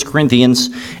Corinthians,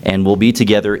 and we'll be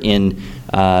together in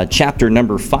chapter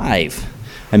number 5.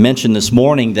 I mentioned this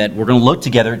morning that we're going to look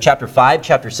together at chapter 5,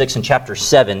 chapter 6, and chapter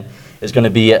 7 is going to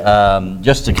be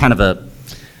just a kind of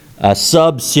a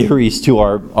sub-series to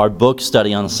our book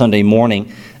study on a Sunday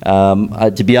morning.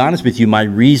 To be honest with you, my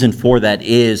reason for that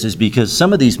is because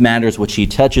some of these matters which he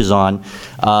touches on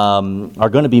are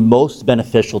going to be most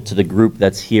beneficial to the group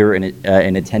that's here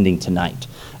and attending tonight.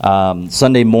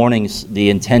 Sunday mornings, the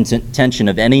intention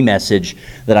of any message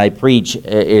that I preach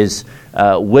is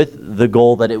with the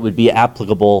goal that it would be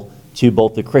applicable to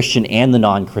both the Christian and the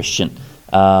non-Christian.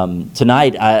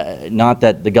 Tonight, not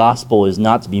that the gospel is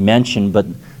not to be mentioned, but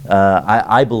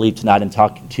I believe tonight I'm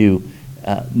talking to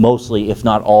mostly, if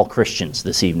not all, Christians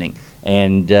this evening.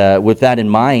 And with that in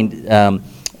mind,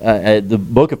 the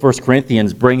book of 1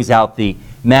 Corinthians brings out the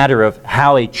matter of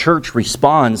how a church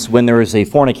responds when there is a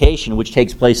fornication which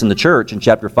takes place in the church in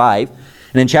chapter 5.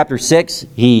 And in chapter 6,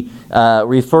 he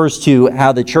refers to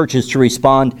how the church is to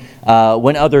respond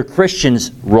when other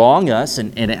Christians wrong us,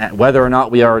 and whether or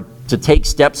not we are to take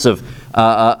steps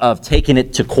of taking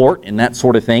it to court and that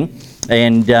sort of thing.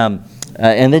 And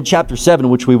then chapter 7,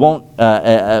 which we won't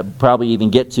probably even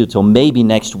get to till maybe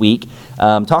next week,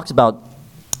 talks about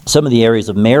some of the areas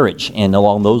of marriage and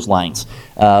along those lines.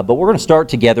 But we're going to start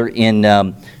together in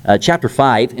chapter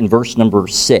 5 in verse number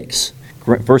 6.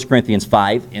 1 Corinthians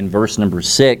 5 in verse number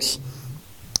 6.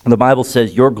 The Bible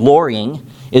says, "Your glorying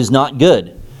is not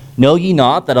good. Know ye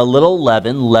not that a little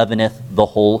leaven leaveneth the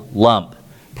whole lump?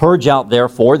 Purge out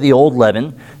therefore the old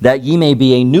leaven, that ye may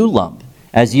be a new lump,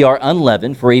 as ye are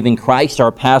unleavened, for even Christ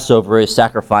our Passover is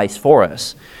sacrificed for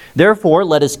us. Therefore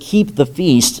let us keep the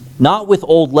feast, not with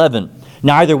old leaven,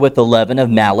 neither with the leaven of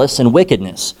malice and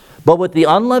wickedness, but with the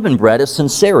unleavened bread of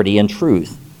sincerity and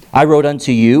truth. I wrote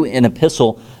unto you an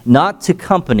epistle not to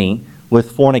company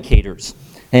with fornicators."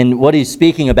 And what he's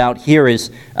speaking about here is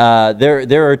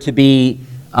there is to be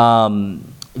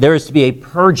a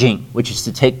purging which is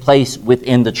to take place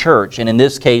within the church. And in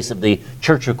this case of the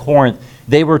Church of Corinth,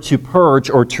 they were to purge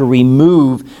or to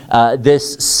remove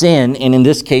this sin, and in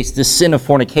this case, the sin of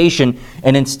fornication,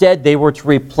 and instead they were to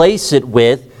replace it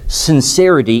with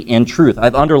sincerity and truth.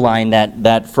 I've underlined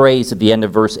that phrase at the end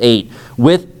of verse 8.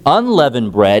 With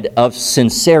unleavened bread of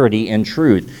sincerity and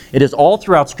truth. It is all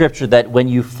throughout Scripture that when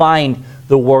you find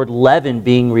the word leaven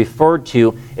being referred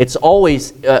to, it's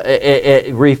always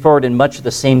referred in much of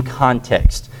the same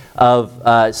context of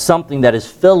something that is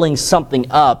filling something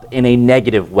up in a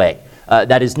negative way.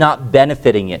 That is not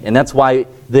benefiting it. And that's why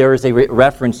there is a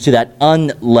reference to that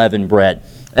unleavened bread.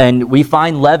 And we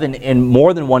find leaven in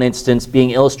more than one instance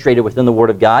being illustrated within the Word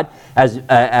of God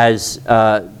as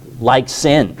like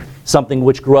sin, something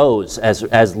which grows.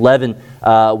 As leaven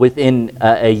within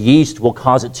a yeast will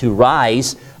cause it to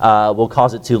rise, will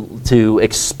cause it to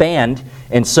expand.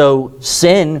 And so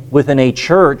sin within a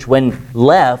church, when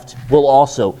left, will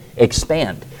also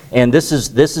expand. And this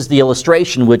is the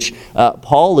illustration which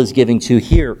Paul is giving to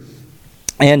here.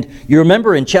 And you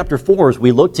remember in chapter 4, as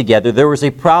we looked together, there was a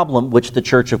problem which the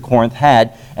Church of Corinth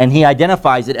had, and he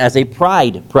identifies it as a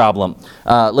pride problem.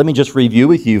 Let me just review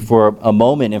with you for a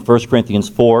moment in 1 Corinthians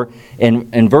 4.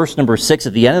 In verse number 6,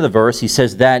 at the end of the verse, he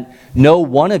says that no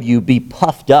one of you be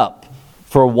puffed up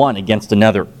for one against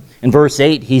another. In verse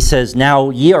 8, he says,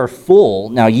 "Now ye are full,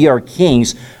 now ye are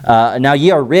kings, now ye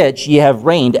are rich, ye have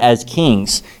reigned as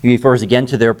kings." He refers again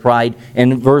to their pride.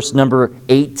 In verse number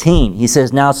 18, he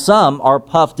says, "Now some are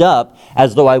puffed up,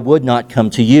 as though I would not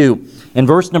come to you." In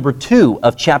verse number 2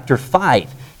 of chapter 5,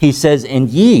 he says, "And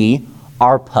ye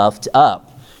are puffed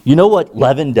up." You know what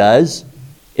leaven does?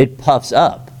 It puffs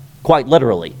up. Quite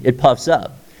literally, it puffs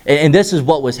up. And this is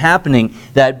what was happening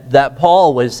that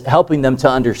Paul was helping them to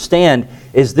understand,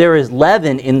 is there is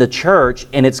leaven in the church,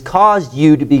 and it's caused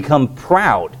you to become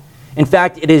proud. In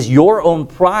fact, it is your own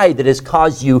pride that has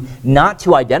caused you not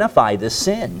to identify this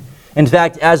sin. In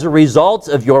fact, as a result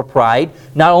of your pride,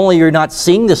 not only you're not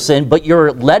seeing the sin, but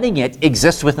you're letting it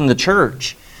exist within the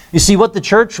church. You see, what the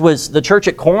church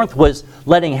at Corinth was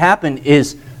letting happen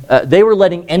is they were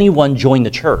letting anyone join the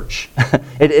church.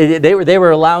 They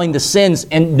were allowing the sins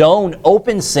and known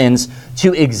open sins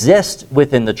to exist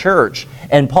within the church.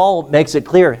 And Paul makes it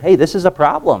clear, hey, this is a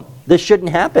problem. This shouldn't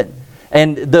happen.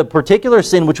 And the particular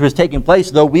sin which was taking place,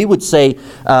 though we would say,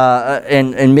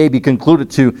 and maybe conclude it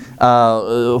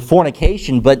to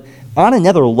fornication, but on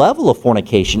another level of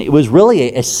fornication, it was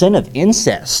really a sin of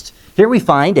incest. Here we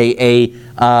find a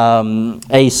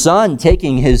son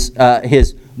taking his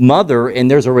mother,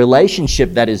 and there's a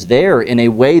relationship that is there in a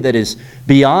way that is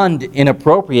beyond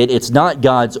inappropriate. It's not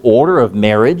God's order of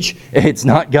marriage. It's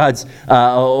not God's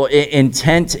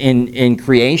intent in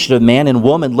creation of man and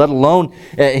woman, let alone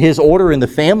His order in the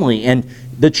family. And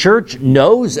the church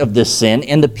knows of this sin,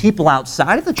 and the people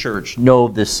outside of the church know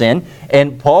of this sin.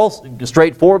 And Paul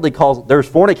straightforwardly calls, there's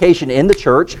fornication in the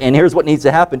church, and here's what needs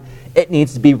to happen. It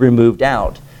needs to be removed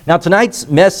out. Now, tonight's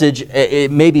message, it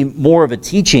may be more of a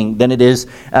teaching than it is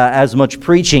as much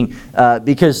preaching,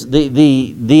 because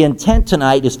the intent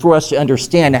tonight is for us to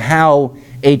understand how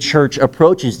a church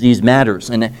approaches these matters.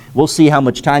 And we'll see how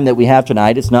much time that we have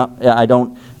tonight. It's not, I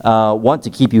don't want to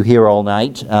keep you here all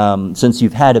night, since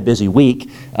you've had a busy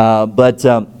week. But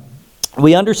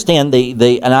we understand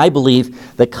and I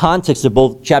believe the context of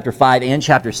both chapter 5 and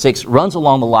chapter 6 runs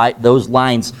along those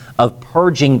lines of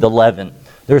purging the leaven.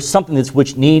 There's something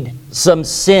some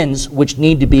sins which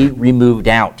need to be removed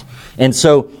out. And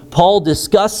so Paul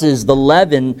discusses the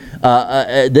leaven,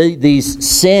 these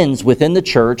sins within the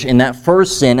church, and that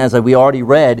first sin, as we already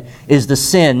read, is the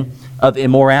sin of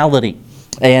immorality.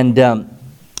 And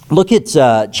look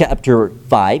at chapter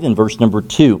 5 and verse number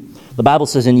 2. The Bible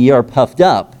says, "And ye are puffed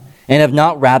up, and have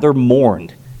not rather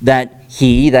mourned, that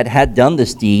he that had done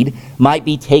this deed might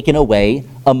be taken away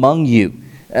among you.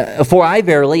 For I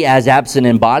verily, as absent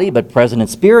in body, but present in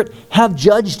spirit, have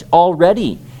judged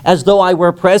already, as though I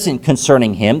were present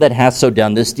concerning him that hath so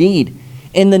done this deed.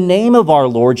 In the name of our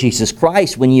Lord Jesus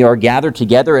Christ, when ye are gathered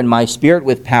together in my spirit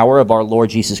with power of our Lord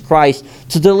Jesus Christ,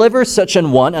 to deliver such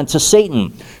an one unto Satan,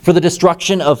 for the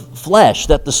destruction of flesh,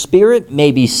 that the spirit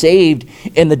may be saved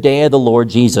in the day of the Lord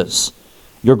Jesus.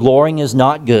 Your glorying is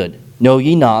not good. Know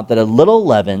ye not that a little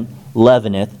leaven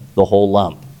leaveneth the whole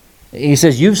lump?" He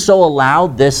says, you've so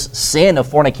allowed this sin of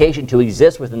fornication to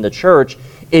exist within the church,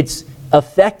 it's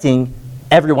affecting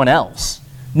everyone else.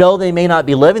 No, they may not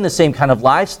be living the same kind of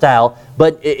lifestyle,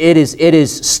 but it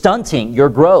is stunting your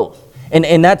growth.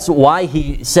 And that's why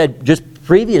he said just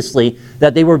previously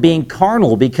that they were being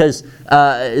carnal, because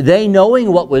they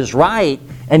knowing what was right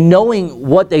and knowing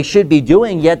what they should be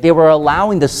doing, yet they were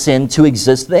allowing the sin to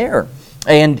exist there.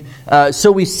 And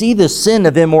so we see this sin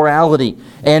of immorality.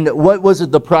 And what was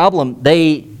it the problem?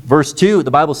 Verse 2, the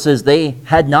Bible says they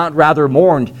had not rather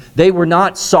mourned. They were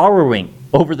not sorrowing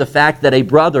over the fact that a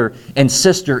brother and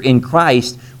sister in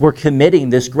Christ were committing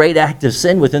this great act of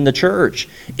sin within the church.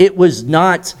 It was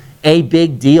not a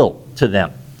big deal to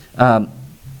them.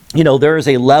 There is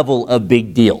a level of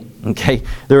big deal. Okay,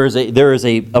 there is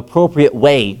a appropriate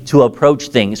way to approach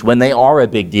things when they are a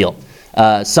big deal.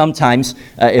 Sometimes,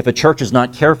 if a church is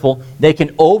not careful, they can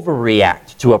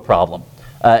overreact to a problem.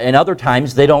 And other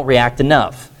times, they don't react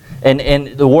enough.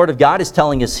 And the Word of God is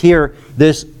telling us here,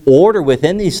 this order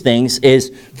within these things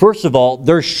is, first of all,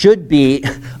 there should be,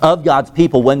 of God's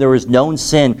people, when there is known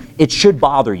sin, it should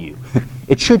bother you.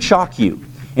 It should shock you.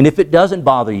 And if it doesn't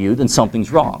bother you, then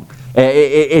something's wrong.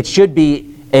 It should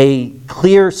be a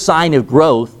clear sign of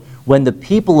growth when the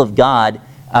people of God,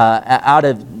 out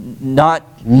of not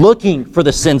looking for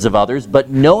the sins of others,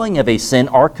 but knowing of a sin,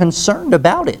 are concerned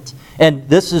about it. And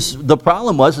the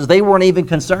problem was they weren't even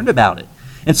concerned about it.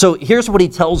 And so here's what he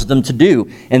tells them to do.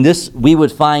 And this we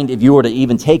would find, if you were to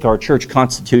even take our church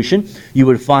constitution, you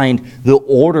would find the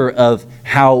order of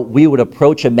how we would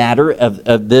approach a matter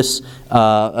of this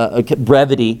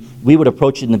brevity. We would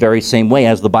approach it in the very same way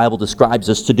as the Bible describes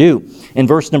us to do. In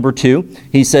verse number 2,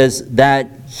 he says that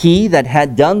he that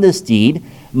had done this deed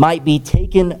might be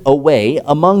taken away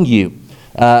among you.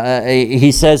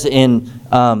 He says in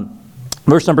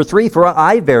verse number 3, "For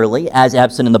I verily, as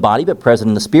absent in the body, but present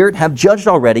in the spirit, have judged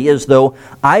already, as though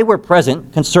I were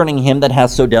present concerning him that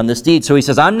hath so done this deed." So he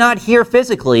says, I'm not here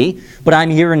physically, but I'm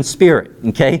here in spirit.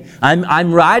 Okay?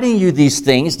 I'm writing you these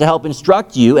things to help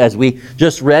instruct you, as we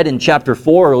just read in chapter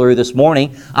 4 earlier this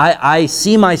morning. I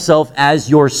see myself as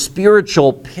your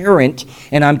spiritual parent,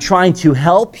 and I'm trying to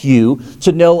help you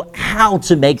to know how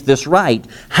to make this right,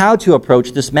 how to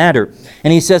approach this matter.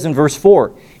 And he says in verse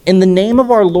 4, "In the name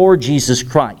of our Lord Jesus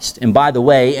Christ." And by the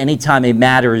way, anytime a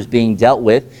matter is being dealt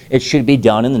with, it should be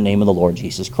done in the name of the Lord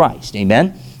Jesus Christ.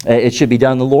 Amen? It should be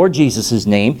done in the Lord Jesus'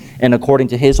 name and according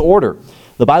to His order.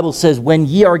 The Bible says, "When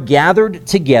ye are gathered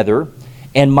together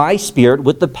in my spirit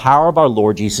with the power of our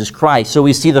Lord Jesus Christ." So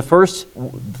we see the first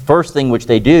thing which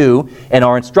they do and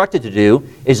are instructed to do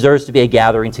is there is to be a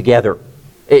gathering together.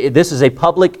 This is a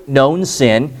public known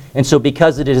sin, and so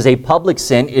because it is a public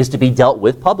sin, it is to be dealt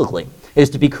with publicly. It is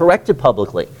to be corrected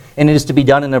publicly, and it is to be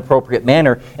done in an appropriate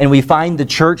manner. And we find the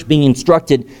church being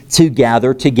instructed to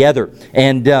gather together.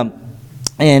 And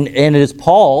it is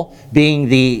Paul being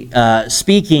the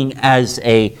speaking as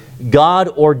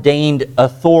God-ordained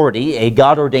authority, a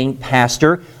God-ordained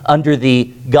pastor, under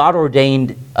the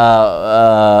God-ordained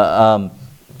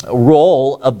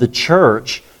role of the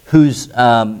church, who's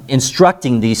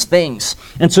instructing these things.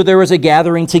 And so there was a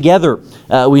gathering together.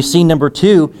 We see, number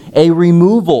 2, a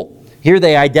removal. Here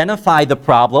they identify the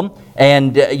problem,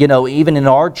 and even in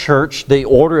our church, the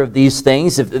order of these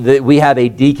things, we have a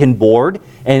deacon board,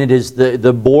 and it is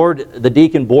the board, the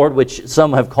deacon board, which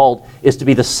some have called is to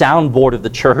be the soundboard of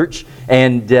the church,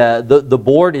 and the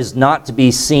board is not to be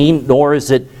seen, nor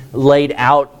is it laid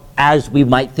out as we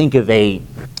might think of a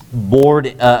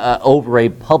board over a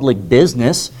public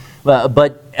business,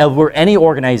 but over any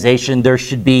organization, there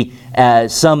should be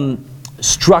some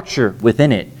structure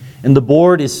within it. And the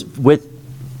board is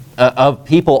of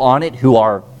people on it who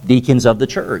are deacons of the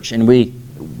church. And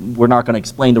we're not going to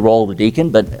explain the role of a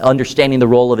deacon, but understanding the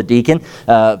role of a deacon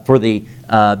for the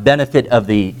benefit of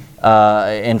the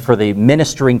and for the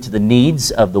ministering to the needs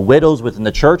of the widows within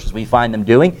the church, as we find them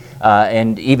doing,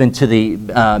 and even to the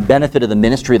benefit of the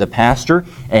ministry of the pastor.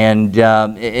 And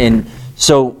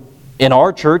so in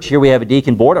our church, here we have a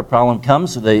deacon board. A problem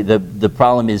comes, the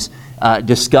problem is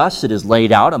discussed, it is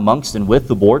laid out amongst and with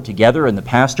the board together and the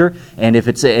pastor, and if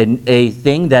it's a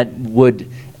thing that would,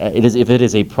 if it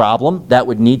is a problem that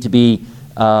would need to be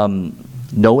known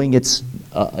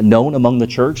among the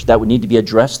church, that would need to be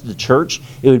addressed to the church,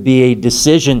 it would be a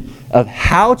decision of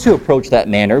how to approach that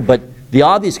matter, but the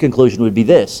obvious conclusion would be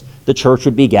this: the church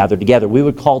would be gathered together. We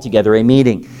would call together a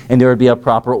meeting, and there would be a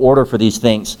proper order for these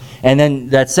things. And then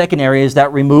that second area is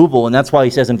that removal, and that's why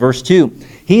he says in verse 2,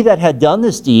 he that had done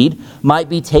this deed might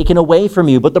be taken away from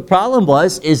you. But the problem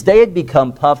is they had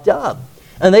become puffed up,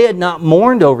 and they had not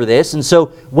mourned over this. And so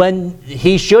when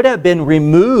he should have been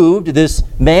removed, this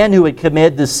man who had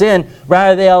committed the sin,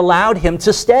 rather they allowed him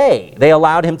to stay. They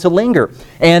allowed him to linger.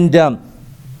 And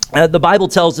the Bible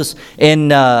tells us in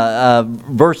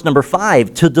verse number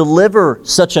 5, to deliver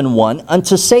such an one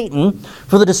unto Satan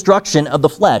for the destruction of the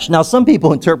flesh. Now, some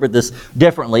people interpret this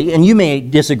differently, and you may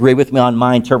disagree with me on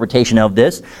my interpretation of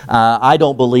this. I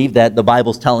don't believe that the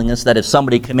Bible's telling us that if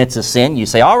somebody commits a sin, you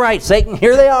say, all right, Satan,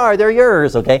 here they are, they're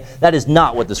yours, okay? That is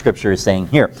not what the Scripture is saying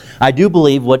here. I do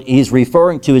believe what he's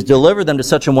referring to is deliver them to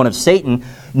such an one of Satan,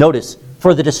 notice,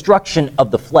 for the destruction of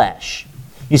the flesh.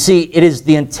 You see, it is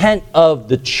the intent of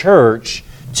the church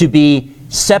to be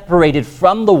separated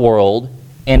from the world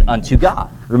and unto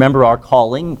God. Remember our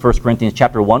calling, 1 Corinthians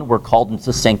chapter 1, we're called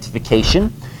into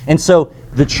sanctification. And so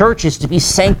the church is to be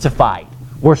sanctified.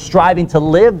 We're striving to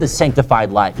live the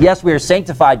sanctified life. Yes, we are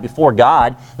sanctified before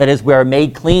God. That is, we are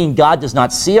made clean. God does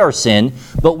not see our sin,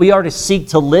 but we are to seek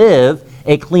to live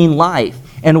a clean life.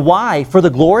 And why? For the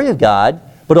glory of God,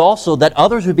 but also that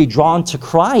others would be drawn to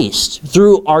Christ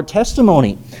through our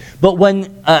testimony. But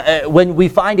when we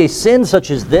find a sin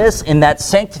such as this, in that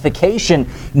sanctification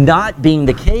not being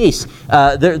the case,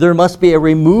 there must be a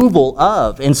removal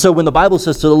of. And so when the Bible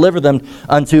says to deliver them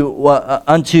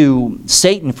unto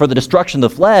Satan for the destruction of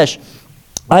the flesh,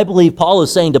 I believe Paul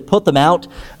is saying to put them out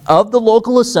of the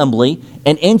local assembly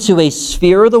and into a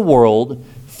sphere of the world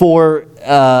for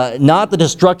not the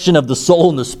destruction of the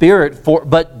soul and the spirit,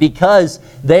 but because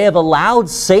they have allowed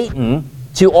Satan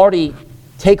to already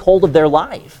take hold of their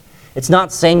life. It's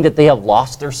not saying that they have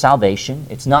lost their salvation.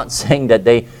 It's not saying that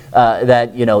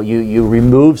you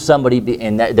remove somebody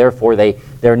and that therefore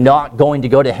they're not going to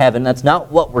go to heaven. That's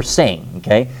not what we're saying,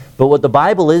 okay? But what the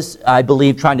Bible is, I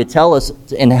believe, trying to tell us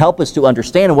and help us to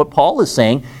understand, and what Paul is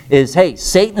saying is, hey,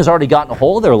 Satan has already gotten a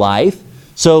hold of their life.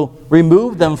 So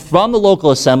remove them from the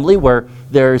local assembly where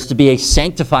there is to be a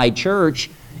sanctified church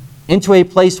into a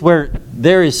place where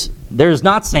there is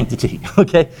not sanctity,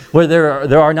 okay? Where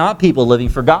there are not people living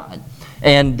for God.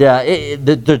 And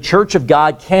the church of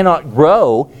God cannot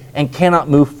grow and cannot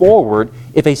move forward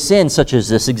if a sin such as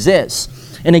this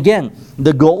exists. And again,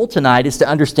 the goal tonight is to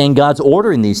understand God's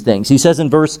order in these things. He says in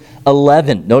verse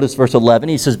 11, notice verse 11,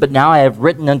 he says, "But now I have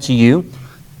written unto you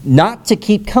not to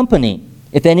keep company,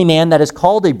 if any man that is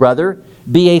called a brother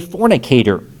be a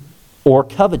fornicator, or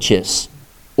covetous,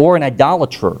 or an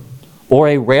idolater, or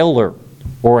a railer,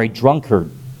 or a drunkard,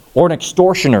 or an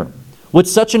extortioner. With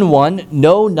such an one,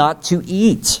 know not to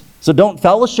eat." So don't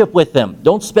fellowship with them.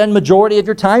 Don't spend majority of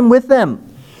your time with them.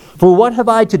 "For what have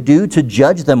I to do to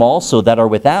judge them also that are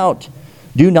without?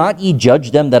 Do not ye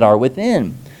judge them that are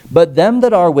within. But them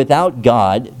that are without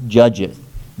God judgeth.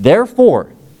 Therefore,"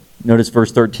 notice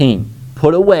verse 13,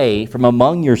 "put away from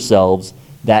among yourselves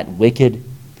that wicked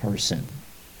person."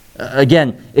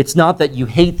 Again, it's not that you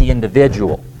hate the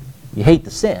individual. You hate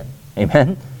the sin.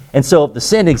 Amen? And so if the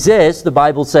sin exists, the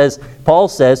Bible says, Paul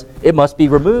says, it must be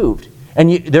removed.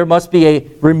 And there must be a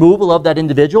removal of that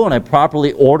individual in a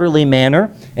properly orderly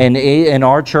manner. And in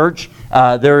our church,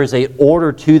 there is an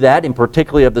order to that, and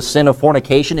particularly of the sin of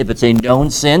fornication. If it's a known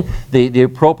sin, the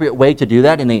appropriate way to do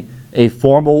that in a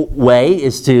formal way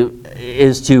is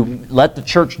to let the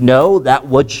church know that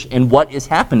which and what is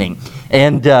happening.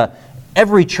 And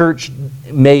every church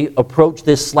may approach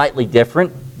this slightly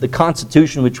different. The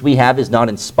Constitution which we have is not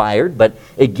inspired, but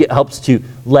it helps to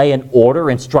lay an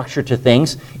order and structure to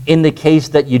things in the case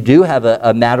that you do have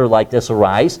a matter like this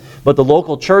arise. But the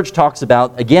local church talks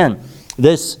about, again,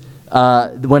 this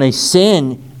when a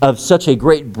sin of such a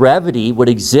great brevity would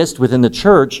exist within the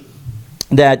church,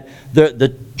 that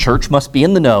the church must be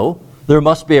in the know, there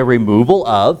must be a removal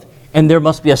of, and there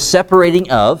must be a separating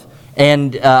of.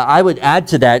 And I would add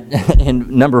to that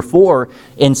in number 4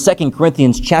 in 2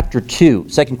 Corinthians chapter 2.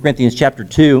 2 Corinthians chapter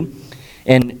 2.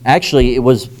 And actually it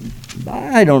was,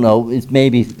 I don't know, it's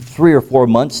maybe 3 or 4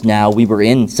 months now we were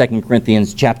in 2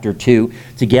 Corinthians chapter 2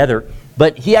 together.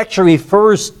 But he actually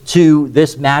refers to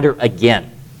this matter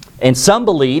again. And some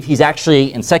believe he's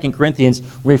actually, in 2 Corinthians,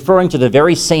 referring to the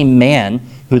very same man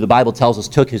who the Bible tells us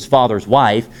took his father's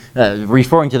wife,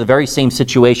 referring to the very same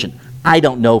situation. I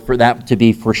don't know for that to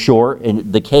be for sure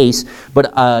in the case.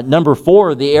 But number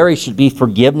 4, the area should be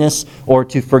forgiveness, or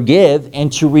to forgive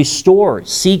and to restore.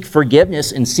 Seek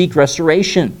forgiveness and seek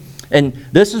restoration. And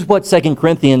this is what 2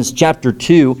 Corinthians chapter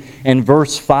 2 and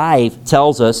verse 5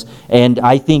 tells us. And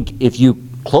I think if you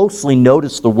closely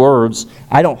notice the words,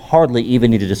 I don't hardly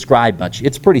even need to describe much.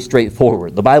 It's pretty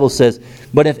straightforward. The Bible says,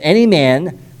 "But if any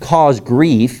man cause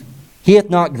grief, he hath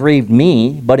not grieved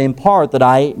me, but in part that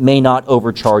I may not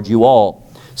overcharge you all.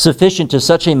 Sufficient to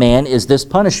such a man is this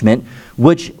punishment,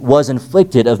 which was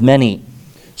inflicted of many.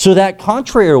 So that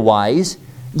contrariwise,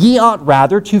 ye ought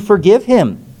rather to forgive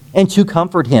him, and to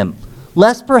comfort him,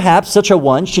 lest perhaps such a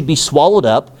one should be swallowed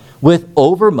up with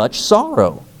overmuch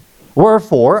sorrow.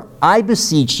 Wherefore, I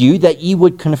beseech you that ye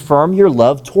would confirm your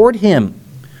love toward him.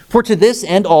 For to this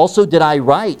end also did I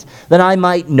write, that I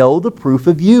might know the proof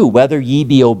of you, whether ye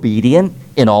be obedient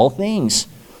in all things.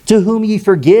 To whom ye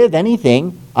forgive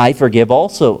anything, I forgive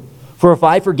also. For if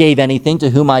I forgave anything to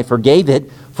whom I forgave it,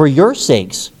 for your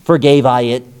sakes forgave I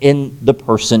it in the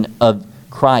person of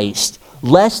Christ,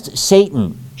 lest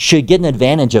Satan should get an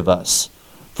advantage of us.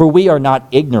 For we are not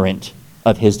ignorant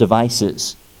of his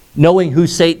devices." Knowing who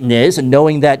Satan is, and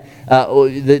knowing that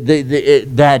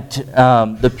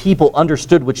the people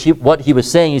understood what he was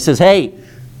saying, he says, hey,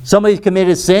 somebody's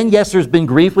committed sin. Yes, there's been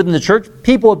grief within the church.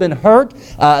 People have been hurt.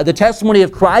 The testimony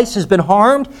of Christ has been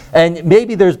harmed, and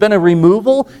maybe there's been a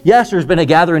removal. Yes, there's been a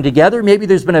gathering together. Maybe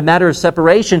there's been a matter of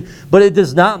separation, but it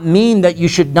does not mean that you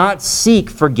should not seek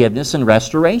forgiveness and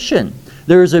restoration.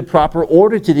 There is a proper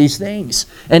order to these things.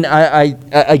 And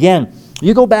again,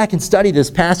 you go back and study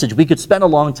this passage. We could spend a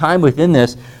long time within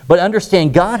this, but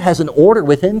understand God has an order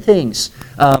within things.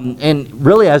 And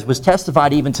really, as was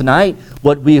testified even tonight,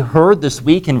 what we heard this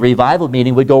week in revival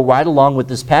meeting would go right along with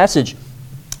this passage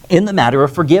in the matter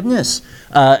of forgiveness.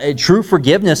 True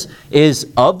forgiveness is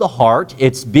of the heart.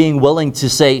 It's being willing to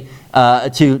say,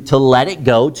 to let it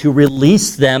go, to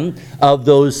release them of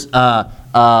those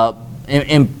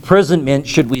imprisonment,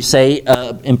 should we say,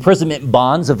 imprisonment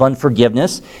bonds of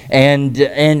unforgiveness,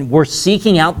 and we're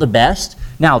seeking out the best.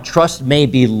 Now, trust may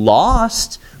be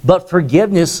lost, but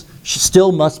forgiveness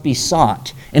still must be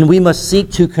sought, and we must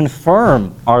seek to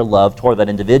confirm our love toward that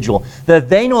individual, that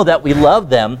they know that we love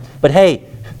them, but hey,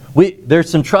 there's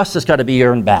some trust that's got to be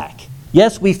earned back.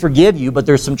 Yes, we forgive you, but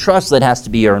there's some trust that has to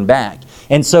be earned back.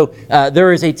 And so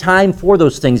there is a time for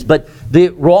those things. But the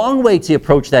wrong way to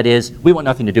approach that is, we want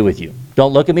nothing to do with you.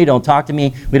 Don't look at me. Don't talk to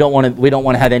me. We don't want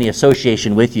to have any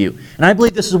association with you. And I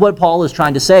believe this is what Paul is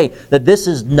trying to say, that this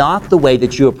is not the way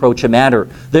that you approach a matter.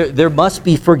 There must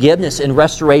be forgiveness and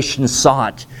restoration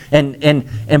sought.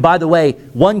 And by the way,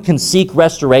 one can seek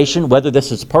restoration, whether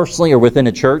this is personally or within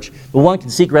a church, but one can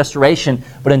seek restoration,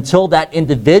 but until that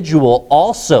individual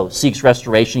also seeks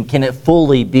restoration, can it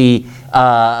fully be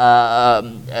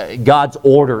God's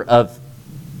order of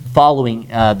following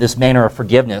this manner of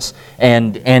forgiveness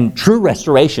and true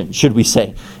restoration, should we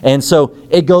say. And so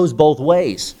it goes both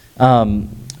ways.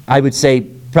 I would say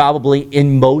probably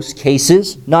in most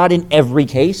cases, not in every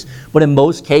case, but in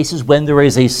most cases when there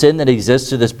is a sin that exists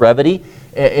to this brevity,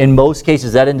 in most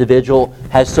cases that individual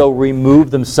has so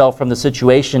removed themselves from the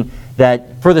situation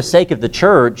that for the sake of the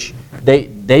church, they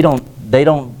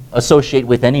don't associate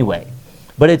with anyway.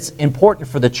 But it's important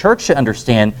for the church to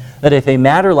understand that if a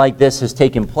matter like this has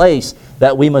taken place,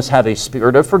 that we must have a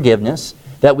spirit of forgiveness,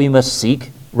 that we must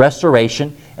seek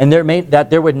restoration, and that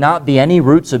there would not be any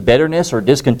roots of bitterness or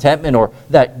discontentment or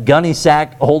that gunny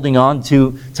sack holding on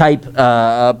to type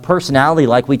personality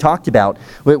like we talked about.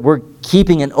 We're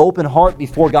keeping an open heart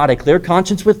before God, a clear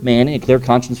conscience with man and a clear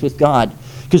conscience with God.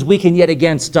 Because we can yet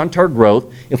again stunt our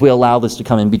growth if we allow this to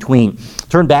come in between.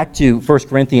 Turn back to 1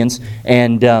 Corinthians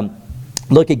and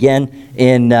look again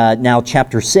in now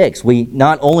chapter 6.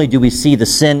 Not only do we see the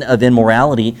sin of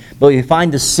immorality, but we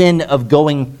find the sin of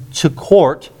going to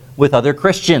court with other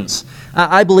Christians.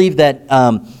 I believe that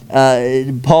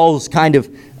Paul's kind of,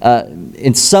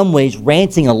 in some ways,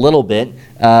 ranting a little bit.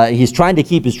 He's trying to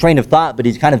keep his train of thought, but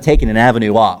he's kind of taking an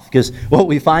avenue off. Because what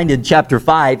we find in chapter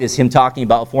 5 is him talking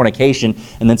about fornication,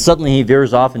 and then suddenly he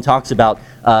veers off and talks about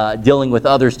dealing with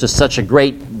others to such a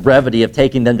great brevity of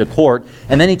taking them to court.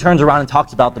 And then he turns around and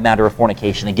talks about the matter of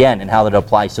fornication again and how that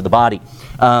applies to the body.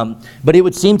 But it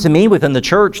would seem to me within the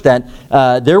church that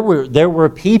there were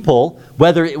people,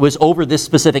 whether it was over this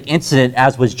specific incident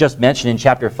as was just mentioned in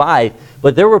chapter 5,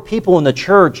 but there were people in the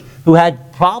church who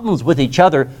had problems with each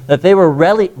other that they were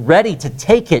ready to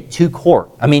take it to court.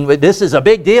 I mean, this is a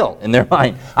big deal in their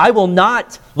mind. I will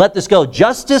not let this go.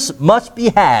 Justice must be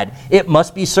had. It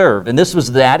must be served. And this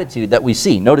was the attitude that we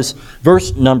see. Notice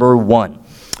verse number 1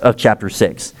 of chapter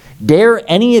 6. Dare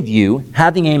any of you,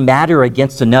 having a matter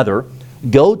against another,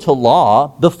 go to law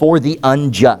before the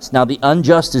unjust. Now, the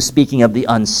unjust is speaking of the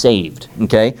unsaved,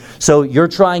 okay? So you're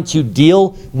trying to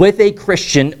deal with a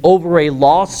Christian over a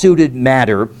lawsuited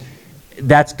matter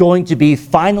that's going to be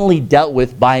finally dealt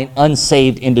with by an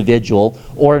unsaved individual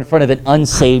or in front of an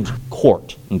unsaved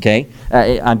court, okay?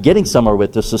 I'm getting somewhere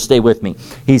with this, so stay with me.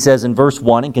 He says in verse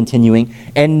 1 and continuing,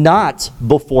 and not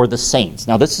before the saints.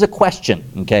 Now, this is a question,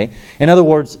 okay? In other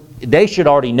words, they should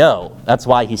already know. That's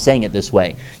why he's saying it this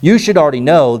way. You should already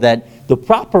know that the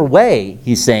proper way,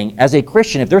 he's saying, as a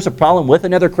Christian, if there's a problem with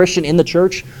another Christian in the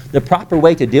church, the proper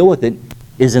way to deal with it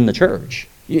is in the church.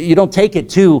 You don't take it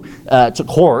to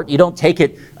court. You don't take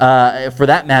it, for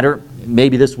that matter,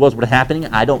 maybe this was what happening.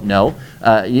 I don't know.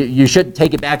 You shouldn't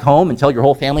take it back home and tell your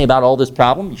whole family about all this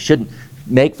problem. You shouldn't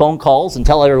make phone calls and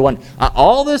tell everyone,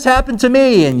 all this happened to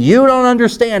me, and you don't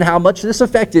understand how much this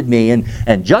affected me,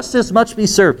 and justice must be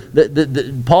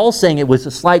served. Paul's saying it with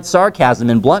a slight sarcasm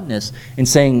and bluntness, and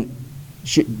saying,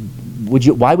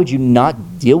 why would you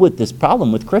not deal with this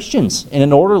problem with Christians in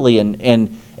an orderly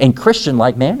and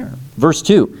Christian-like manner? Verse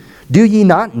 2, do ye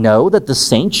not know that the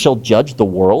saints shall judge the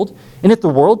world? And if the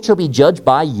world shall be judged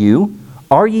by you,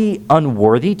 are ye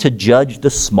unworthy to judge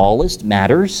the smallest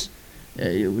matters?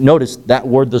 Notice that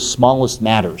word, the smallest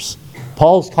matters.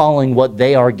 Paul's calling what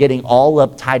they are getting all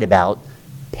uptight about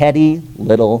petty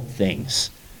little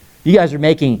things. You guys are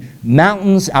making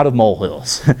mountains out of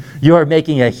molehills. You are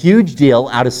making a huge deal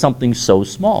out of something so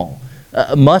small.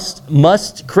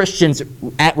 Must Christians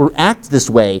act this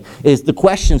way is the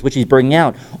questions which he's bringing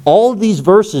out. All of these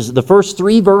verses, the first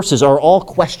 3 verses, are all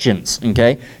questions,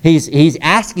 okay? He's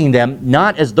asking them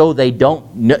not as though they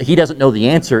don't know, he doesn't know the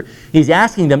answer. He's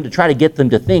asking them to try to get them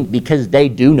to think because they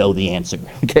do know the answer,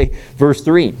 okay? Verse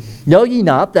 3, know ye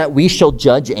not that we shall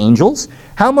judge angels?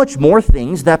 How much more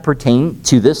things that pertain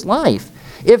to this life?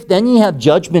 If then ye have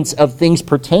judgments of things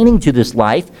pertaining to this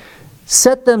life,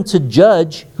 set them to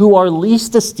judge who are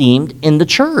least esteemed in the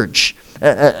church.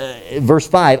 Verse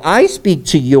 5, I speak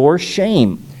to your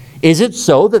shame. Is it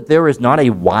so that there is not a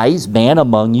wise man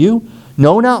among you?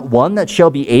 No, not one that shall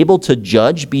be able to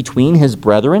judge between his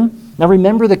brethren? Now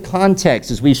remember the context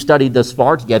as we've studied thus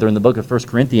far together in the book of 1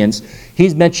 Corinthians.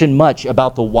 He's mentioned much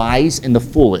about the wise and the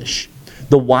foolish.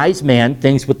 The wise man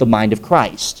thinks with the mind of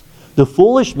Christ. The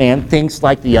foolish man thinks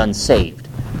like the unsaved.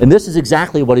 And this is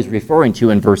exactly what he's referring to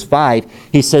in verse 5.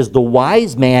 He says, the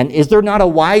wise man, is there not a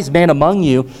wise man among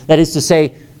you? That is to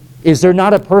say, is there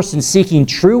not a person seeking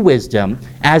true wisdom,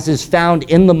 as is found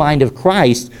in the mind of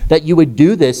Christ, that you would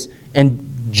do this and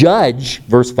judge,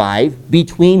 verse 5,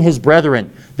 between his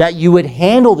brethren, that you would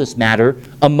handle this matter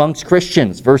amongst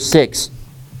Christians? Verse 6,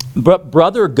 but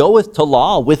brother goeth to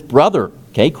law with brother.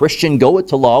 Okay, Christian goeth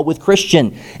to law with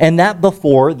Christian, and that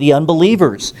before the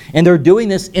unbelievers. And they're doing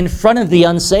this in front of the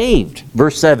unsaved.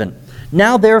 Verse 7,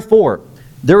 now therefore,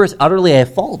 there is utterly a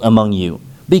fault among you,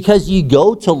 because ye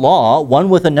go to law one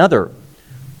with another.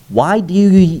 Why do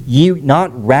ye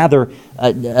not rather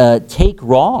take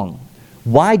wrong?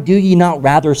 Why do ye not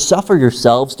rather suffer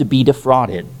yourselves to be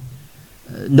defrauded?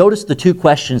 Notice the 2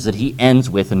 questions that he ends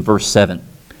with in verse 7.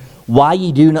 Why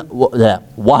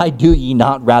do ye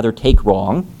not rather take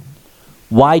wrong?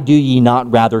 Why do ye not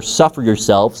rather suffer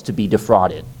yourselves to be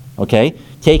defrauded? Okay?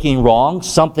 Taking wrong,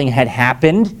 something had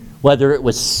happened, whether it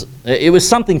was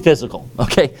something physical.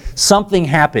 Okay? Something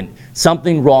happened.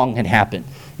 Something wrong had happened.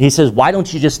 He says, why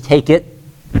don't you just take it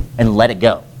and let it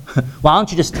go? Why don't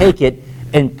you just take it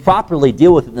and properly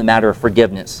deal with it in the matter of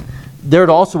forgiveness? There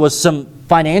also was some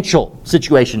financial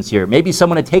situations here. Maybe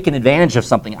someone had taken advantage of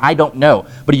something. I don't know.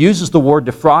 But he uses the word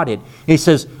defrauded. He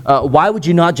says, why would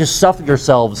you not just suffer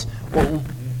yourselves?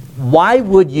 Why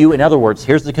would you, in other words,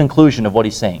 here's the conclusion of what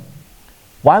he's saying.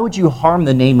 Why would you harm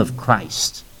the name of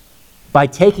Christ by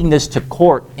taking this to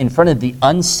court in front of the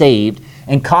unsaved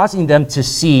and causing them to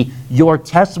see your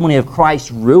testimony of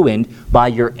Christ ruined by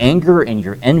your anger and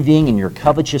your envying and your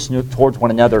covetousness towards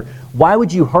one another? Why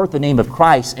would you hurt the name of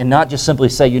Christ and not just simply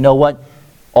say, you know what?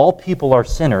 All people are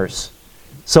sinners,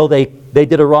 so they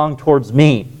did a wrong towards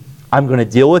me. I'm going to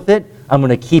deal with it. I'm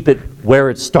going to keep it where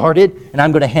it started, and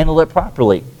I'm going to handle it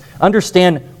properly.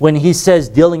 Understand, when he says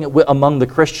dealing it among the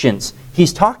Christians,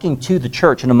 he's talking to the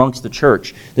church and amongst the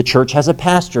church. The church has a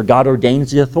pastor. God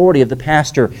ordains the authority of the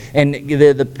pastor. And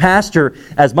the pastor,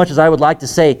 as much as I would like to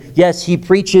say, yes, he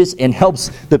preaches and helps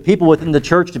the people within the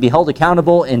church to be held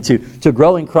accountable and to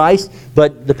grow in Christ,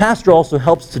 but the pastor also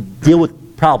helps to deal with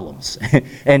problems.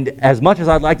 And as much as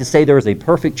I'd like to say there is a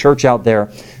perfect church out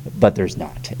there, but there's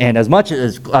not. And as much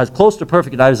as close to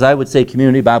perfect as I would say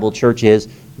Community Bible Church is,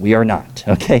 we are not,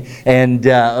 okay? And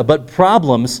but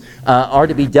problems are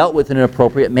to be dealt with in an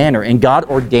appropriate manner. And God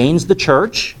ordains the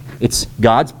church. It's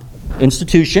God's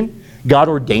institution. God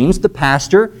ordains the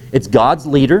pastor. It's God's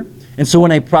leader. And so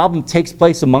when a problem takes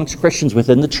place amongst Christians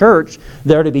within the church,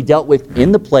 they're to be dealt with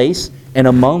in the place and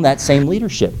among that same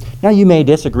leadership. Now, you may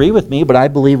disagree with me, but I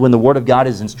believe when the Word of God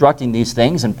is instructing these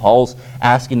things, and Paul's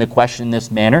asking the question in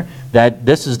this manner, that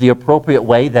this is the appropriate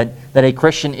way that a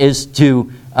Christian is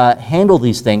to handle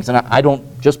these things. And I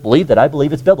don't just believe that, I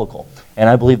believe it's biblical. And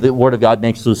I believe the Word of God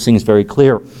makes those things very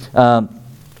clear. Don't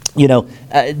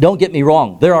get me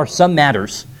wrong. There are some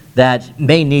matters that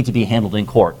may need to be handled in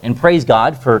court. And praise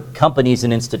God for companies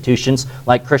and institutions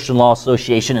like Christian Law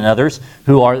Association and others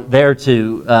who are there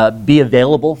to be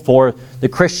available for the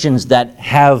Christians that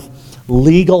have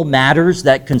legal matters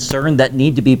that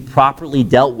need to be properly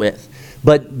dealt with.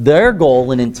 But their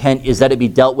goal and intent is that it be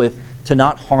dealt with to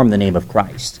not harm the name of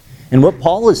Christ. And what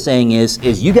Paul is saying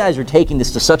is you guys are taking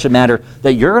this to such a matter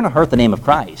that you're going to hurt the name of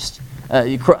Christ.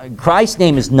 Christ's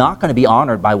name is not going to be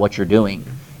honored by what you're doing.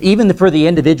 Even for the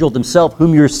individual themselves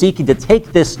whom you're seeking to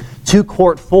take this to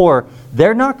court for,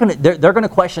 they're going to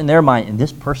question in their mind, and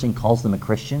this person calls them a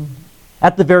Christian?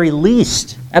 At the very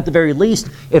least,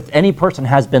 if any person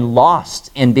has been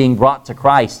lost in being brought to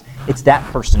Christ, it's that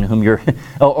person whom you're,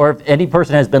 or if any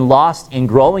person has been lost in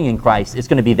growing in Christ, it's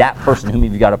going to be that person whom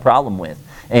you've got a problem with.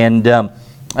 And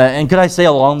could I say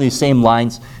along these same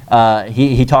lines,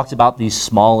 he talks about these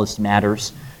smallest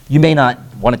matters. You may not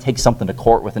want to take something to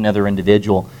court with another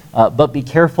individual, but be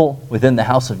careful within the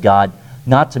house of God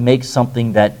not to make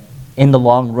something that in the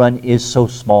long run is so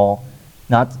small,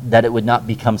 not that it would not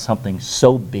become something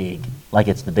so big, like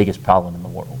it's the biggest problem in the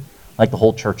world, like the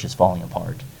whole church is falling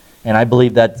apart. And I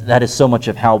believe that is so much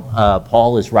of how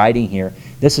Paul is writing here.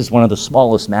 This is one of the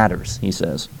smallest matters, he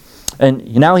says.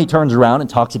 And now he turns around and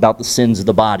talks about the sins of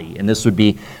the body. And this would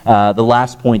be the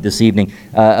last point this evening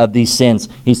of these sins.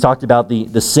 He's talked about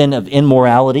the sin of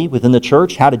immorality within the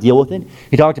church, how to deal with it.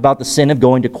 He talked about the sin of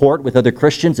going to court with other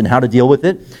Christians and how to deal with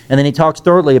it. And then he talks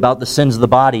thirdly about the sins of the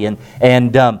body and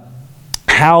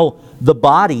how the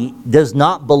body does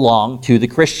not belong to the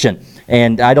Christian.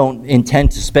 And I don't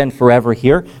intend to spend forever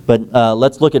here, but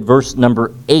let's look at verse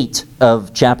number 8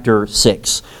 of chapter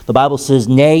 6. The Bible says,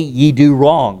 "Nay, ye do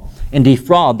wrong, and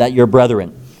defraud that your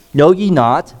brethren. Know ye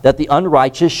not that the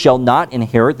unrighteous shall not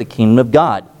inherit the kingdom of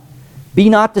God? Be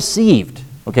not deceived."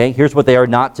 Okay, here's what they are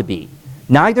not to be.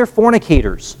 "Neither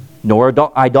fornicators, nor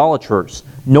idolaters,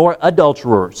 nor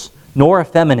adulterers, nor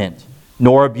effeminate,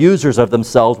 nor abusers of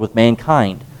themselves with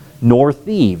mankind, nor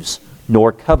thieves,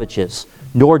 nor covetous,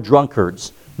 nor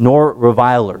drunkards, nor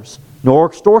revilers, nor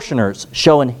extortioners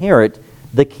shall inherit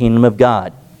the kingdom of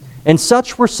God. And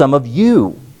such were some of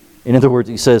you." In other words,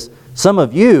 he says, some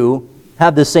of you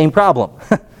have the same problem.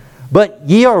 "But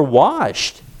ye are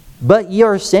washed, but ye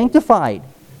are sanctified,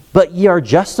 but ye are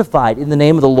justified in the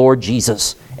name of the Lord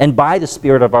Jesus, and by the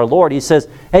Spirit of our Lord." He says,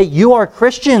 hey, you are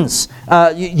Christians.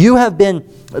 You have been,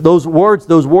 those words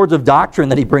of doctrine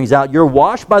that he brings out, you're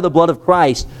washed by the blood of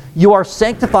Christ. You are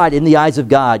sanctified in the eyes of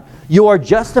God. You are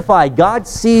justified. God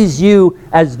sees you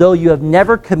as though you have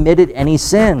never committed any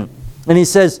sin. And he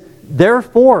says,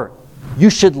 therefore, you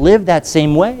should live that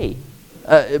same way.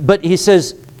 But he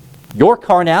says, your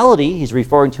carnality, he's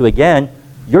referring to again,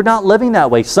 you're not living that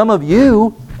way. Some of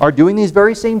you are doing these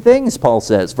very same things, Paul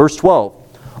says. Verse 12,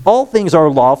 "All things are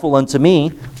lawful unto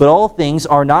me, but all things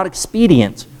are not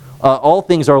expedient. all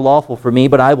things are lawful for me,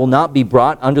 but I will not be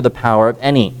brought under the power of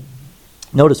any.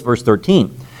 Notice verse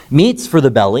 13. Meats for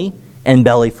the belly, and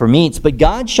belly for meats, but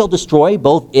God shall destroy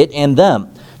both it and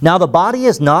them. Now the body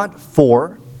is not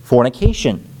for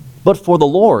fornication, but for the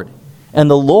Lord, and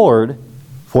the Lord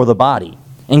for the body.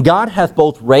 And God hath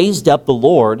both raised up the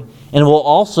Lord, and will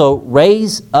also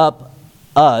raise up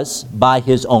us by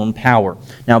his own power.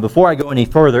 Now, before I go any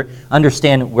further,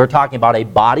 understand we're talking about a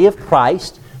body of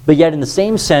Christ, but yet in the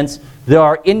same sense, there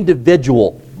are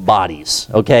individual bodies,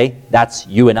 okay? That's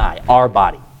you and I, our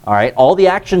body, all right? All the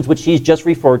actions which he's just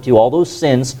referred to, all those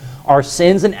sins, are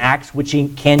sins and acts which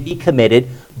can be committed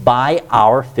by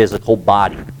our physical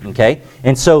body, okay?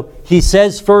 And so he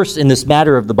says first in this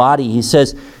matter of the body, he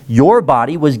says, your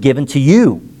body was given to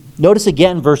you. Notice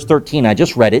again verse 13, I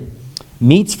just read it.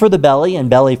 Meats for the belly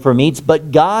and belly for meats,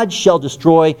 but God shall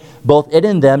destroy both it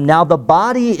and them. Now the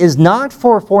body is not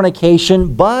for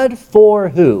fornication, but for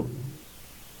who?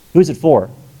 Who's it for?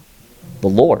 The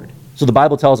Lord. So the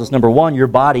Bible tells us, number one, your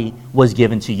body was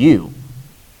given to you.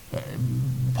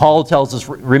 Paul tells us,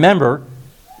 remember,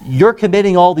 you're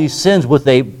committing all these sins with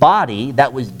a body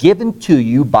that was given to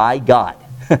you by God.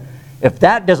 If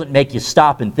that doesn't make you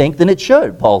stop and think, then it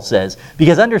should, Paul says.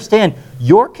 Because understand,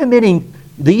 you're committing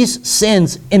these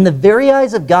sins in the very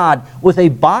eyes of God with a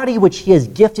body which he has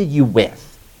gifted you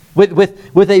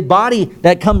with a body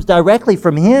that comes directly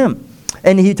from him.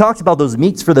 And he talks about those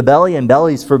meats for the belly and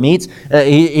bellies for meats.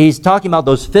 He's talking about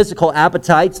those physical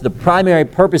appetites, the primary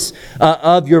purpose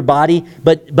of your body,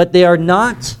 but they are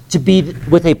not to be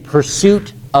with a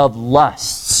pursuit of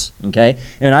lusts. Okay?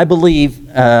 And I believe,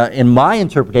 in my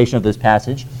interpretation of this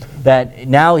passage, that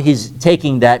now he's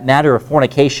taking that matter of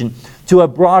fornication to a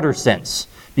broader sense.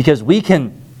 Because we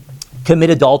can commit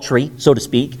adultery, so to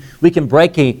speak. We can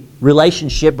break a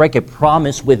relationship, break a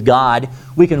promise with God.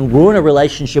 We can ruin a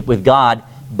relationship with God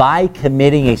by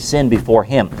committing a sin before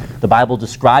him. The Bible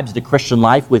describes the Christian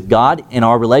life with God and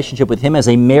our relationship with him as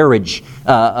a marriage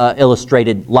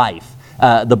illustrated life.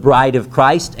 The bride of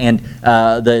Christ and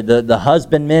the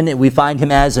husbandman we find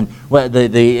him as, and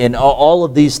and all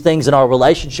of these things in our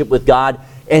relationship with God.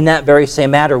 In that very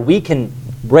same matter, we can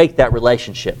break that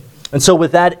relationship. And so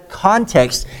with that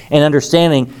context and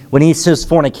understanding, when he says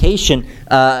fornication,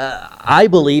 I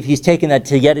believe he's taken that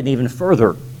to yet an even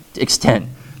further extent.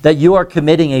 That you are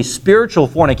committing a spiritual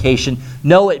fornication.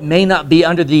 No, it may not be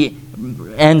under the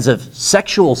ends of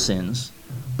sexual sins,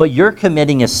 but you're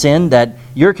committing sins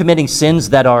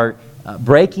that are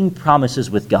breaking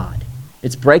promises with God.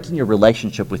 It's breaking your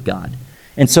relationship with God.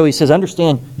 And so he says,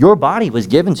 understand, your body was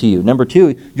given to you. Number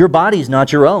two, your body is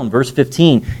not your own. Verse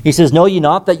 15, he says, know ye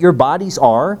not that your bodies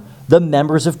are the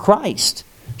members of Christ?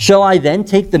 Shall I then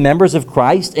take the members of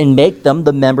Christ and make them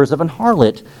the members of an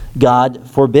harlot? God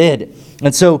forbid.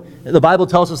 And so the Bible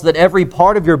tells us that every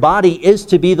part of your body is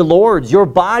to be the Lord's. Your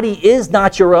body is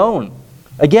not your own.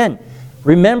 Again,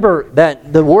 remember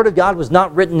that the Word of God was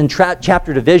not written in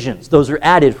chapter divisions. Those are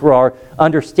added for our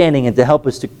understanding and to help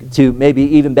us to maybe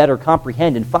even better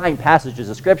comprehend and find passages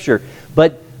of Scripture.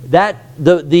 But that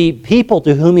the people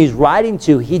to whom he's writing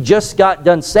to, he just got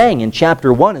done saying in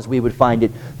chapter 1, as we would find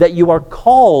it, that you are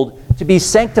called to be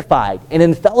sanctified and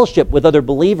in fellowship with other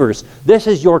believers. This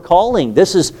is your calling.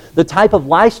 This is the type of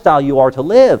lifestyle you are to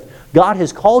live. God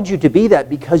has called you to be that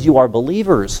because you are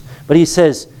believers. But he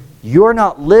says, you're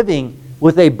not living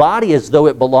with a body as though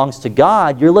it belongs to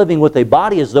God. You're living with a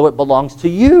body as though it belongs to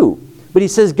you. But he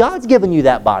says, God's given you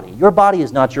that body. Your body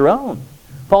is not your own.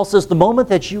 Paul says, the moment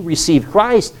that you received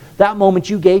Christ, that moment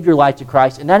you gave your life to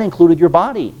Christ, and that included your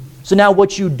body. So now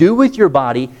what you do with your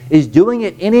body is doing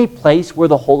it in a place where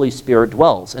the Holy Spirit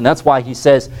dwells. And that's why he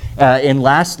says, and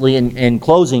lastly, in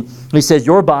closing, he says,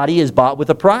 your body is bought with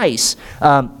a price.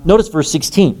 Notice verse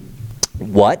 16.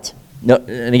 What? No,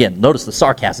 and again, notice the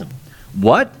sarcasm.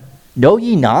 What? Know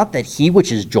ye not that he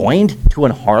which is joined to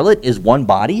an harlot is one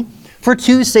body? For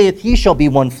two saith he shall be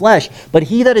one flesh, but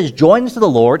he that is joined to the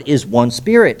Lord is one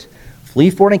spirit. Flee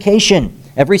fornication.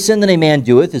 Every sin that a man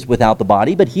doeth is without the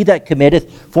body, but he that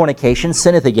committeth fornication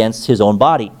sinneth against his own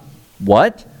body.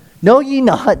 What? Know ye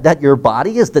not that your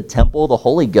body is the temple of the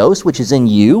Holy Ghost, which is in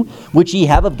you, which ye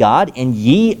have of God, and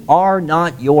ye are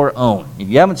not your own? If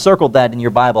you haven't circled that in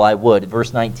your Bible, I would.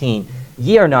 Verse 19,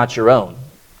 ye are not your own.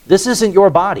 This isn't your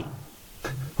body.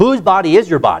 Whose body is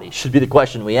your body, should be the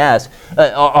question we ask.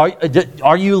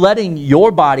 Are you letting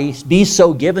your body be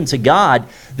so given to God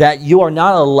that you are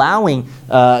not allowing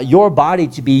your body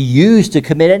to be used to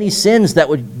commit any sins that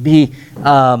would be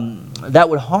that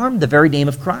would harm the very name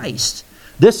of Christ?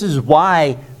 This is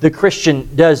why the Christian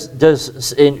does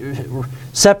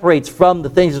separates from the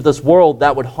things of this world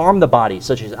that would harm the body,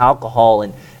 such as alcohol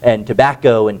and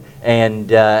tobacco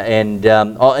and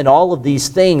all of these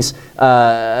things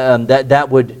that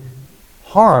would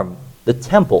harm the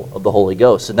temple of the Holy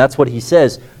Ghost. And that's what he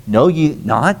says. Know ye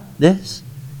not this?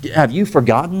 Have you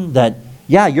forgotten that,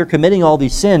 yeah, you're committing all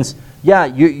these sins. Yeah,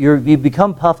 you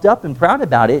become puffed up and proud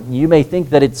about it, and you may think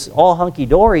that it's all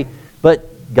hunky-dory,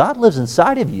 but God lives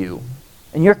inside of you,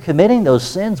 and you're committing those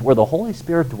sins where the Holy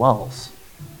Spirit dwells.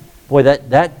 Boy,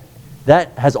 that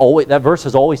verse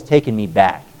has always taken me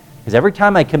back. Because every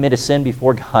time I commit a sin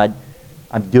before God,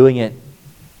 I'm doing it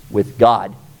with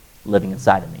God living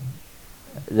inside of me.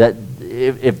 That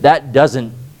if that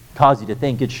doesn't cause you to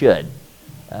think, it should.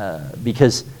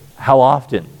 Because how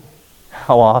often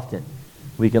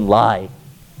we can lie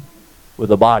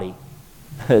with a body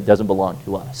that doesn't belong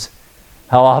to us.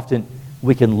 How often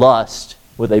we can lust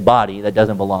with a body that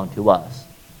doesn't belong to us.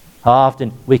 How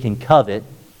often we can covet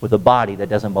with a body that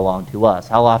doesn't belong to us.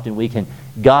 How often we can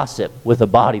gossip with a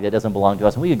body that doesn't belong to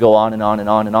us. And we could go on and on and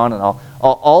on and on and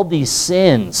all these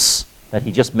sins that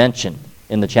he just mentioned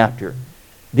in the chapter.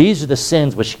 These are the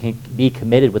sins which can be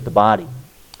committed with the body.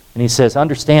 And he says,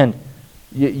 understand,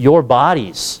 your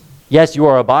bodies, yes, you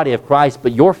are a body of Christ,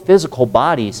 but your physical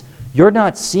bodies, you're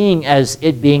not seeing as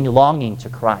it being belonging to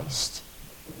Christ.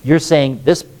 You're saying,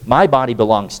 my body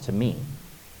belongs to me.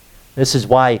 This is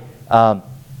why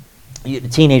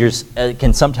teenagers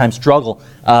can sometimes struggle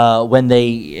when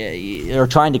they are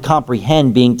trying to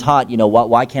comprehend being taught,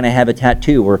 why can't I have a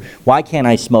tattoo, or why can't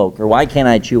I smoke, or why can't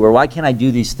I chew, or why can't I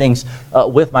do these things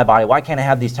with my body? Why can't I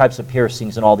have these types of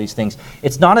piercings and all these things?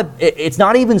 It's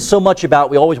not even so much about,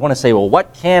 we always want to say, well,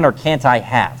 what can or can't I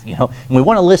have? And we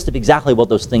want a list of exactly what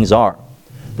those things are.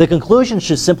 The conclusion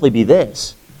should simply be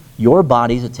this: your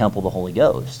body is a temple of the Holy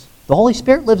Ghost. The Holy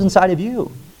Spirit lives inside of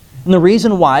you. And the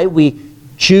reason why we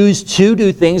choose to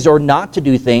do things or not to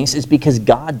do things is because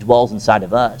God dwells inside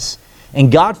of us.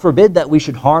 And God forbid that we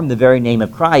should harm the very name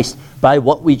of Christ by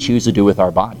what we choose to do with our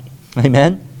body.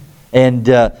 Amen? And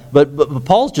but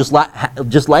Paul's just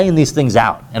laying these things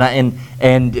out.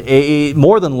 And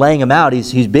more than laying them out,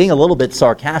 he's being a little bit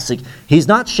sarcastic. He's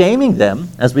not shaming them,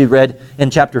 as we read in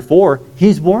chapter 4.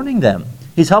 He's warning them.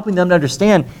 He's helping them to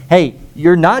understand, hey,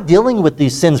 you're not dealing with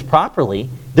these sins properly.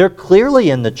 They're clearly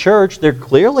in the church. They're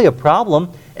clearly a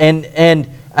problem. And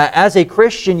as a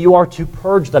Christian, you are to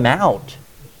purge them out.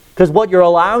 Because what you're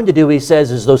allowing to do, he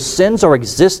says, is those sins are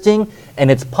existing, and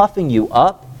it's puffing you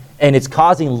up, and it's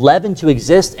causing leaven to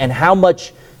exist. And how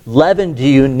much leaven do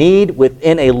you need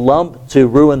within a lump to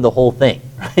ruin the whole thing?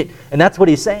 Right? And that's what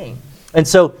he's saying. And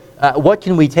so what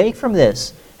can we take from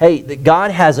this? Hey,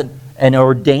 God has an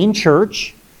ordained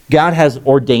church. God has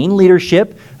ordained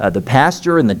leadership, the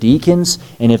pastor and the deacons,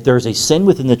 and if there's a sin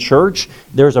within the church,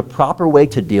 there's a proper way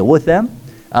to deal with them,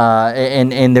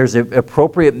 and there's an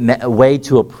appropriate way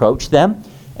to approach them.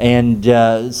 And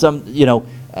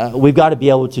we've got to be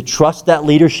able to trust that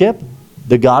leadership,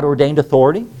 the God-ordained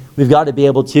authority. We've got to be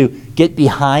able to get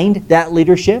behind that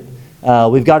leadership.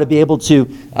 We've got to be able to,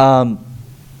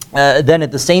 then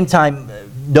at the same time,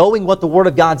 knowing what the Word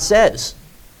of God says,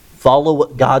 follow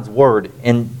God's Word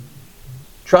and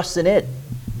trust in it.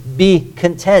 Be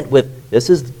content with, this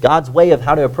is God's way of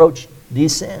how to approach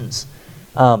these sins.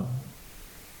 I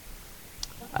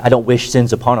don't wish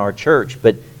sins upon our church,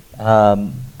 but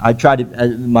I try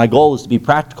to. My goal is to be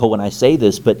practical when I say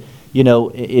this. But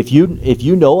if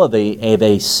you know of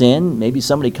a sin, maybe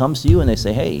somebody comes to you and they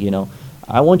say, "Hey,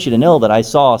 I want you to know that I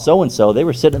saw so and so. They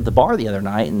were sitting at the bar the other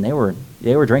night and they were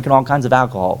drinking all kinds of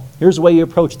alcohol. Here's the way you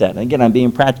approach that." And again, I'm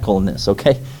being practical in this.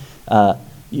 Okay,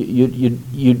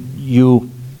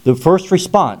 the first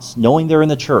response, knowing they're in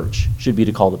the church, should be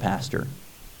to call the pastor,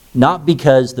 not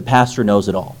because the pastor knows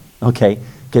it all. Okay,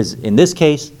 because in this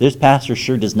case, this pastor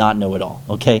sure does not know it all.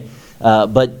 Okay,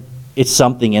 but it's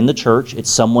something in the church.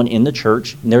 It's someone in the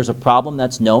church, and there's a problem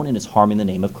that's known and it's harming the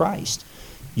name of Christ.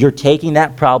 You're taking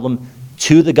that problem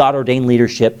to the God-ordained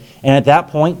leadership, and at that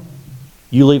point,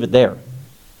 you leave it there.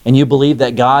 And you believe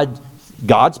that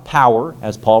God's power,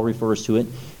 as Paul refers to it,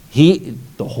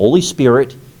 the Holy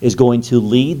Spirit is going to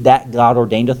lead that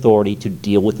God-ordained authority to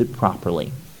deal with it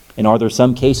properly. And are there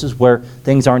some cases where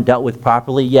things aren't dealt with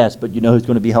properly? Yes, but you know who's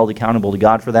going to be held accountable to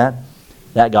God for that?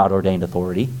 That God-ordained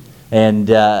authority. And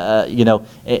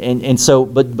so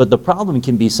the problem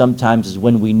can be sometimes is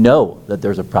when we know that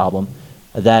there's a problem,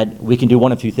 that we can do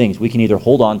one of two things. We can either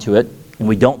hold on to it and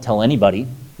we don't tell anybody,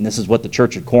 and this is what the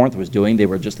church at Corinth was doing. They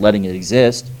were just letting it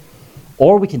exist.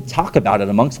 Or we can talk about it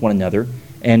amongst one another,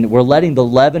 and we're letting the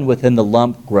leaven within the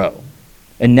lump grow.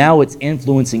 And now it's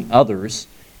influencing others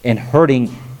and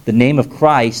hurting the name of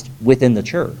Christ within the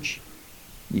church.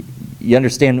 You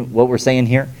understand what we're saying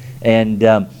here? And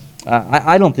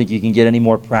I don't think you can get any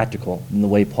more practical than the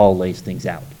way Paul lays things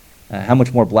out. How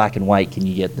much more black and white can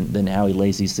you get than how he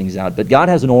lays these things out? But God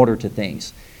has an order to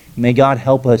things. May God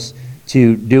help us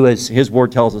to do as His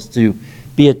Word tells us, to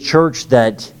be a church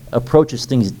that approaches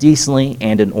things decently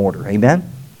and in order. Amen?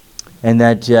 And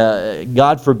that,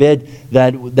 God forbid,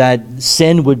 that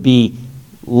sin would be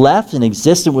left and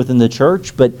existent within the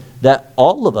church, but that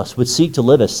all of us would seek to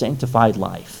live a sanctified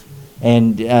life,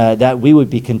 and that we would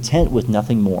be content with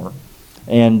nothing more.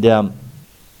 And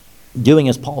doing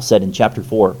as Paul said in chapter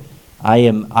 4, I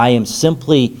am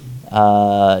simply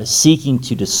seeking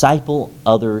to disciple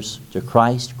others to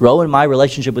Christ, grow in my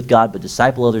relationship with God, but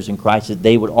disciple others in Christ, that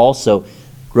they would also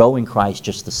grow in Christ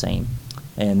just the same.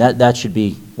 And that should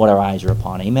be what our eyes are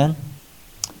upon. Amen?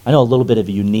 I know a little bit of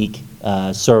a unique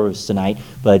service tonight,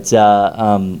 but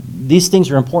these things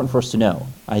are important for us to know.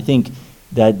 I think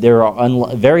that there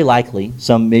are very likely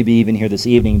some, maybe even here this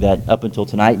evening, that up until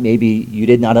tonight, maybe you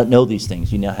did not know these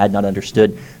things. You had not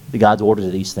understood God's order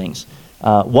to these things.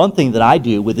 One thing that I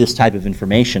do with this type of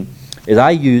information is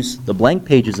I use the blank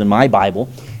pages in my Bible,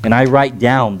 and I write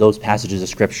down those passages of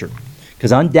Scripture.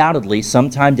 Because undoubtedly,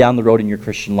 sometime down the road in your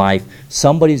Christian life,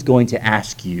 somebody's going to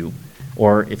ask you,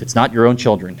 or if it's not your own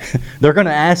children, they're going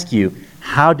to ask you,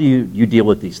 how do you deal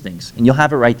with these things? And you'll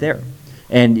have it right there.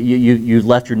 And you've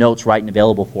left your notes right and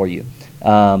available for you.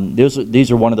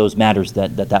 These are one of those matters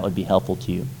that would be helpful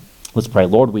to you. Let's pray.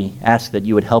 Lord, we ask that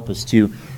you would help us to